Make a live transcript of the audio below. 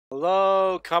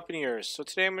Hello, companiers. So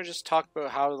today I'm going to just talk about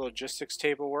how the logistics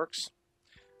table works.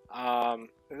 Is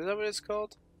that what it's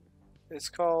called? It's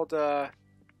called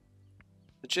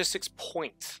logistics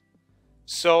point.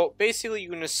 So basically, you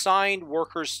can assign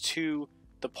workers to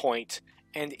the point,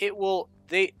 and they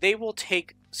will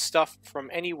take stuff from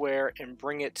anywhere and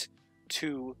bring it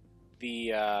to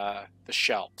the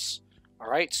shelves. All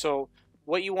right. So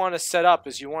what you want to set up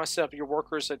is you want to set up your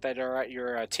workers that are at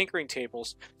your tinkering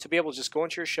tables to be able to just go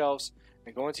into your shelves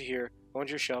and go into here, go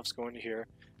into your shelves, go into here.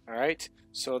 All right.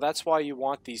 So that's why you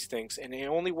want these things, and it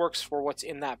only works for what's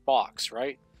in that box,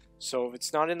 right? So if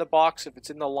it's not in the box, if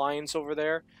it's in the lines over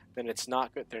there, then it's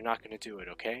not good. They're not going to do it,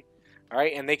 okay? All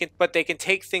right, and they can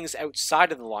take things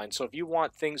outside of the line. So if you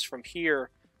want things from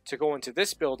here to go into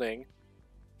this building,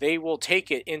 they will take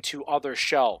it into other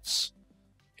shelves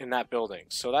in that building.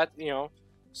 So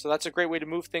so that's a great way to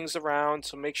move things around.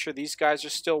 So make sure these guys are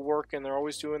still working. They're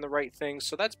always doing the right thing.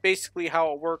 So that's basically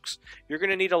how it works. You're going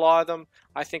to need a lot of them.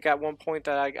 I think at one point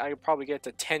that I could probably get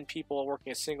to 10 people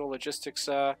working a single logistics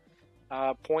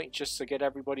point just to get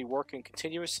everybody working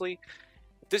continuously.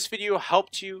 If this video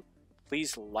helped you,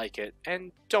 please like it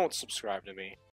and don't subscribe to me.